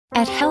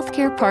At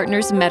Healthcare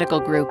Partners Medical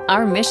Group,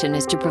 our mission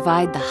is to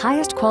provide the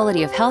highest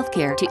quality of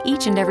healthcare to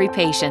each and every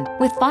patient.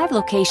 With 5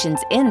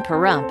 locations in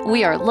Pahrump,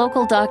 we are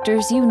local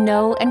doctors you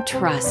know and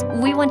trust.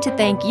 We want to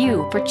thank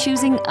you for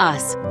choosing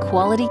us.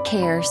 Quality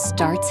care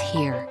starts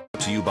here.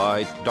 To you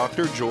by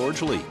Dr.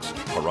 George Leeks,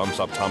 Pahrump's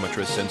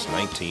optometrist since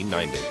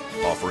 1990,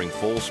 offering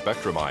full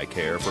spectrum eye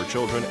care for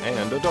children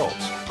and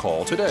adults.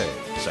 Call today,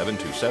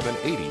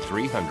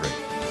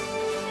 727-8300.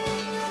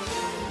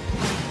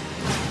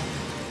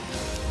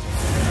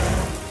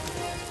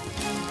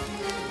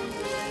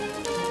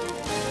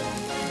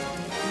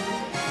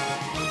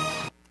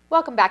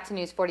 Welcome back to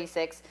News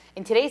 46.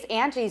 In today's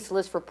Angie's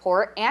List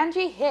report,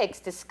 Angie Hicks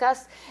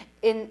discussed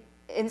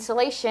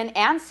insulation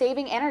and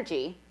saving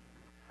energy.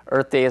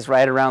 Earth Day is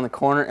right around the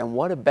corner, and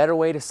what a better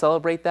way to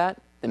celebrate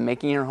that than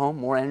making your home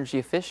more energy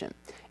efficient.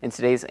 In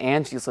today's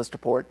Angie's List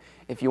report,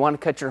 if you want to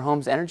cut your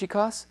home's energy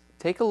costs,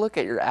 take a look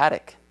at your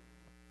attic.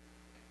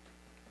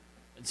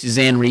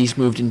 Suzanne Reese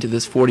moved into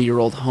this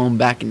 40-year-old home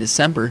back in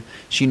December.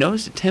 She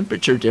noticed a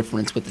temperature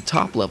difference with the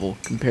top level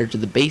compared to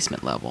the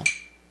basement level.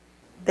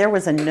 There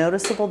was a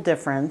noticeable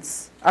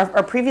difference.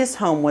 Our previous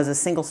home was a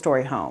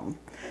single-story home,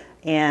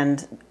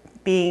 and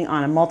being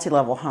on a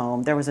multi-level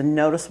home, there was a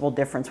noticeable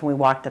difference when we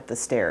walked up the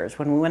stairs.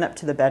 When we went up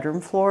to the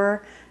bedroom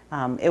floor,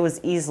 it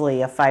was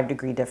easily a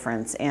 5-degree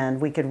difference,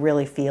 and we could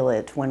really feel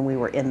it when we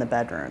were in the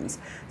bedrooms.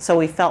 So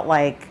we felt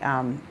like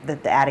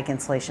that the attic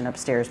insulation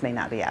upstairs may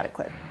not be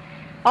adequate.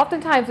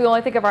 Oftentimes we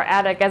only think of our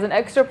attic as an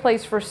extra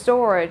place for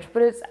storage,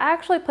 but it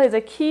actually plays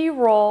a key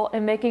role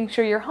in making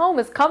sure your home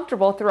is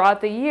comfortable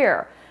throughout the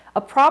year. A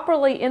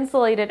properly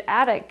insulated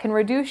attic can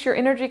reduce your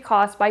energy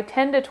costs by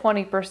 10 to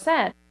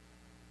 20%.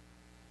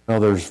 Well,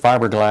 there's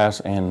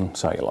fiberglass and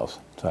cellulose,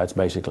 so that's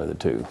basically the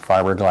two.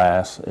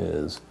 Fiberglass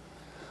is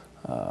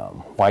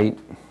white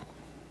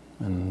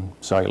and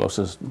cellulose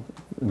is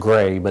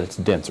gray, but it's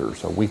denser,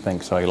 so we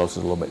think cellulose is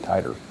a little bit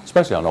tighter,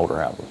 especially on older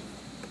houses.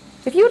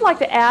 If you would like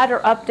to add or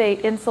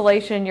update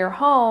insulation in your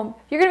home,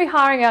 you're going to be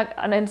hiring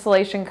an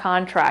insulation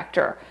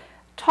contractor.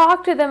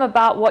 Talk to them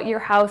about what your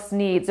house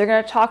needs. They're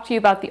going to talk to you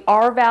about the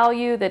R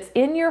value that's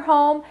in your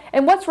home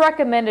and what's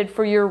recommended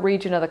for your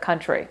region of the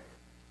country.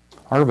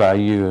 R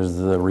value is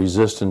the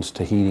resistance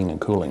to heating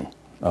and cooling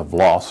of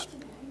loss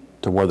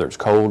to whether it's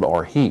cold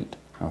or heat,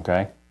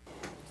 okay?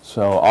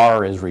 So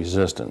R is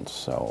resistance.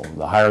 So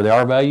the higher the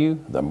R value,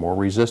 the more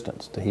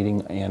resistance to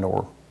heating and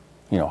or,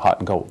 hot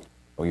and cold.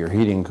 So your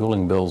heating and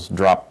cooling bills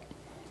drop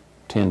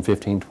 10,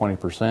 15,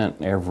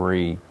 20%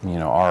 every,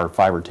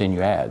 R5 or 10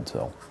 you add.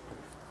 So,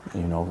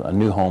 a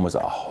new home is a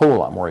whole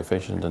lot more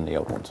efficient than the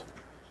old ones.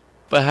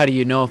 But how do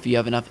you know if you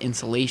have enough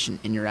insulation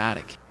in your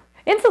attic?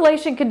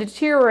 Insulation can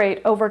deteriorate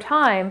over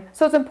time,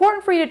 so it's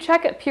important for you to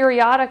check it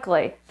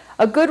periodically.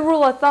 A good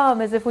rule of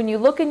thumb is if when you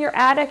look in your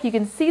attic you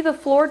can see the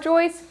floor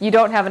joists, you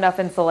don't have enough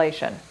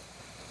insulation.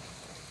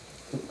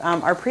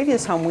 Our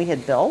previous home we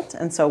had built,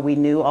 and so we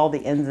knew all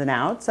the ins and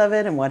outs of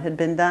it and what had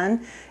been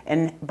done.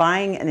 And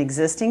buying an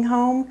existing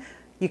home,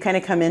 you kind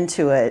of come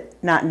into it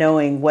not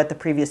knowing what the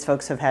previous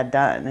folks have had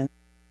done.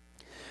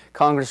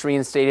 Congress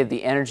reinstated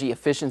the energy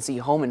efficiency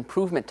home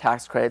improvement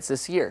tax credits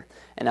this year,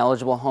 and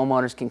eligible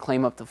homeowners can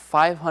claim up to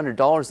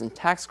 $500 in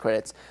tax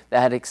credits that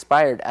had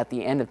expired at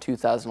the end of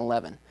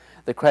 2011.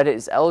 The credit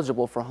is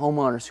eligible for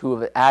homeowners who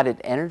have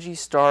added Energy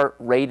Star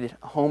rated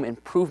home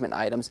improvement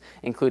items,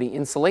 including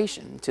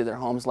insulation, to their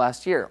homes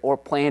last year or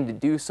plan to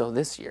do so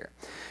this year.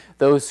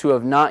 Those who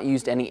have not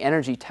used any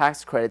energy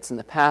tax credits in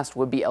the past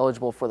would be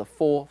eligible for the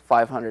full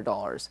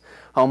 $500.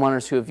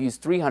 Homeowners who have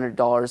used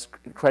 $300,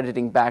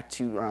 crediting back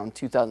to around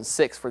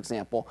 2006, for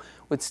example,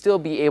 would still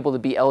be able to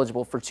be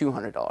eligible for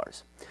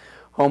 $200.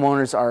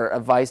 Homeowners are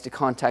advised to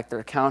contact their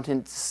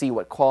accountant to see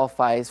what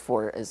qualifies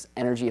for as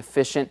energy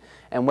efficient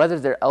and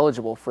whether they're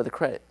eligible for the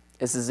credit.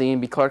 This is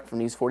Ian B. Clark from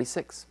News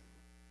 46.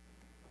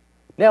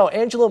 Now,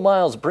 Angela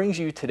Miles brings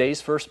you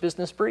today's First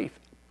Business Brief.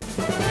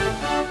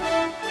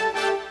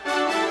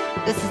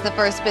 This is the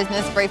First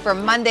Business Brief for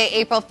Monday,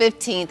 April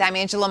 15th. I'm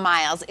Angela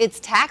Miles. It's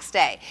tax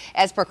day.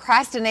 As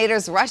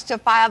procrastinators rush to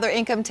file their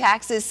income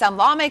taxes, some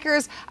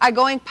lawmakers are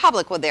going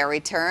public with their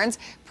returns.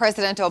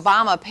 President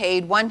Obama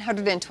paid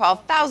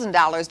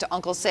 $112,000 to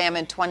Uncle Sam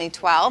in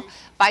 2012.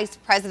 Vice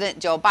President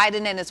Joe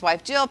Biden and his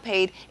wife Jill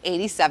paid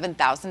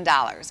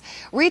 $87,000.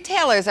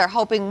 Retailers are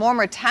hoping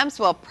warmer temps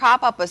will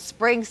prop up a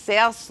spring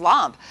sales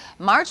slump.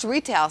 March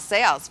retail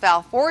sales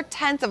fell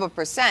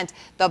 0.4%,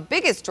 the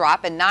biggest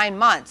drop in 9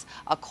 months.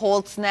 A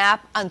cold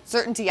snap,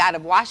 uncertainty out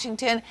of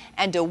Washington,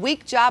 and a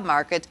weak job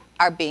market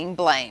are being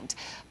blamed.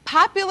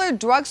 Popular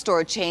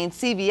drugstore chain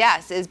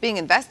CVS is being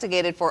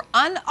investigated for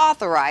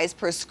unauthorized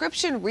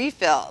prescription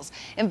refills.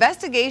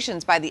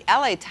 Investigations by the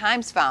LA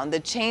Times found the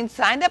chain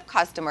signed up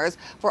customers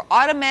for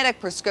automatic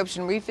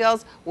prescription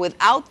refills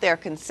without their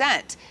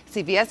consent.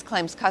 CVS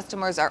claims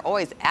customers are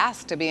always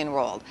asked to be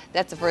enrolled.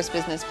 That's the First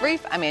Business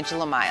Brief. I'm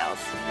Angela Miles.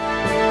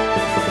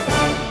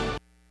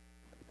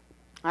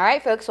 All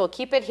right, folks, we'll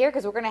keep it here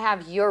because we're going to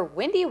have your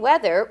windy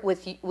weather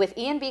with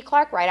Ian B.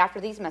 Clark right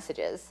after these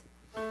messages.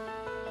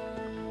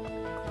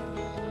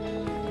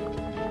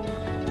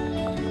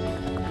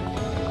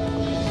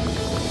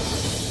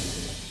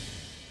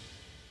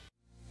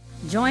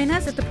 Join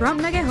us at the Pahrump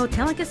Nugget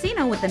Hotel and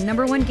Casino with the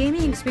 #1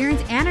 gaming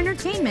experience and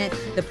entertainment.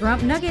 The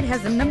Pahrump Nugget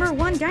has the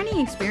 #1 dining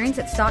experience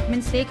at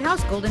Stockman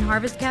Steakhouse, Golden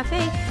Harvest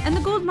Cafe, and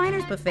the Gold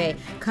Miners Buffet.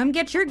 Come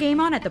get your game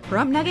on at the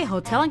Pahrump Nugget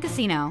Hotel and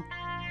Casino.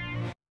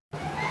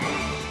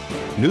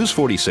 News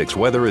 46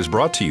 Weather is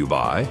brought to you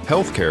by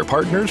Healthcare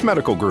Partners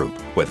Medical Group,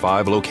 with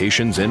 5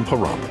 locations in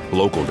Pahrump,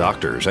 local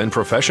doctors and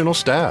professional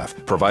staff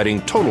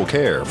providing total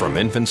care from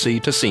infancy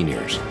to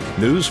seniors.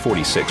 News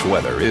 46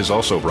 Weather is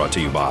also brought to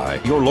you by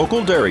your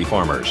local dairy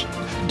farmers.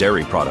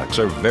 Dairy products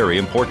are very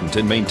important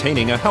in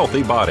maintaining a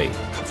healthy body.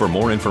 For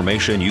more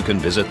information, you can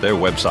visit their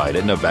website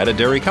at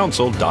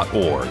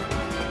nevadadairycouncil.org.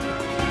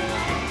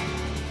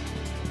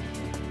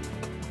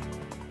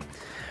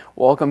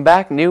 Welcome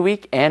back. New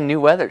week and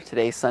new weather.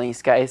 Today, sunny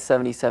skies,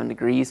 77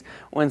 degrees.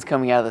 Winds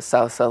coming out of the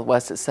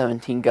south-southwest at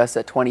 17, gusts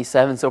at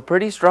 27, so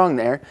pretty strong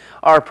there.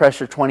 Our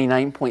pressure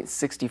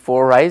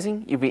 29.64,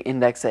 rising. UV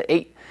index at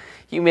 8.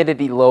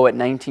 Humidity low at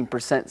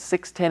 19%,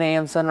 6:10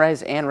 a.m.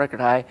 sunrise, and record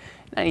high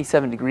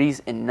 97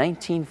 degrees in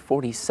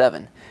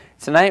 1947.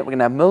 Tonight, we're going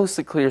to have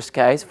mostly clear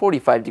skies,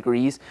 45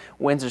 degrees.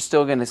 Winds are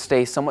still going to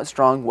stay somewhat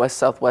strong,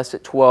 west-southwest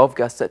at 12,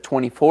 gusts at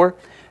 24.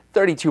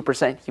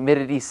 32%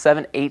 humidity,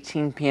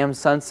 7:18 p.m.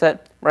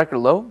 sunset, record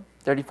low,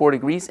 34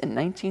 degrees in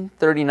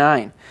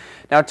 1939.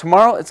 Now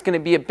tomorrow it's going to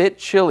be a bit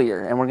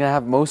chillier and we're going to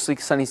have mostly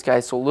sunny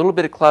skies, so a little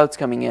bit of clouds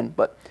coming in,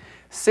 but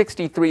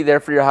 63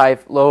 there for your high,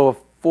 low of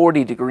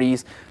 40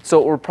 degrees. So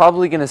what we're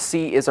probably going to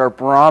see is our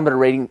barometer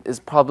rating is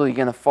probably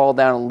going to fall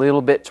down a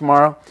little bit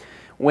tomorrow.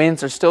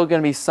 Winds are still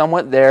going to be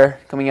somewhat there,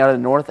 coming out of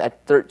the north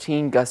at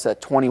 13, gusts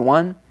at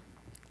 21.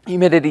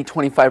 Humidity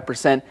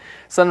 25%.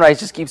 Sunrise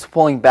just keeps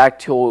pulling back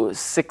till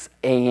 6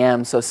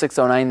 a.m. so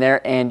 6:09 there,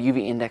 and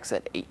UV index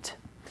at 8.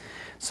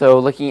 So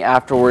looking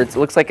afterwards, it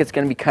looks like it's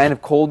going to be kind of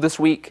cold this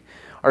week.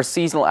 Our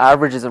seasonal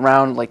average is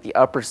around like the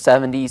upper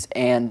 70s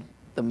and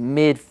the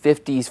mid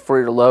 50s for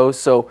your lows.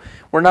 So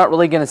we're not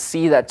really going to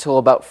see that till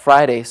about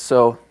Friday.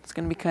 So it's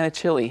going to be kind of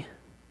chilly.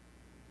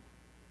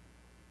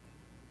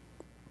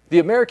 The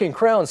American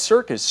Crown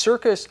Circus,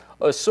 Circus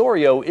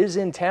Osorio, is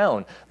in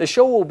town. The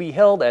show will be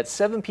held at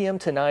 7 p.m.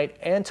 tonight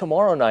and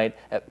tomorrow night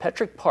at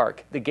Petrick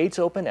Park. The gates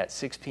open at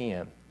 6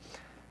 p.m.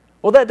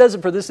 Well, that does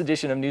it for this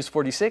edition of News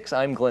 46.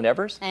 I'm Glenn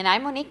Evers. And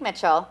I'm Monique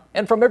Mitchell.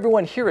 And from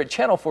everyone here at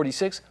Channel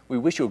 46, we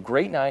wish you a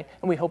great night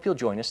and we hope you'll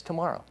join us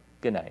tomorrow.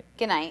 Good night.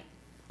 Good night.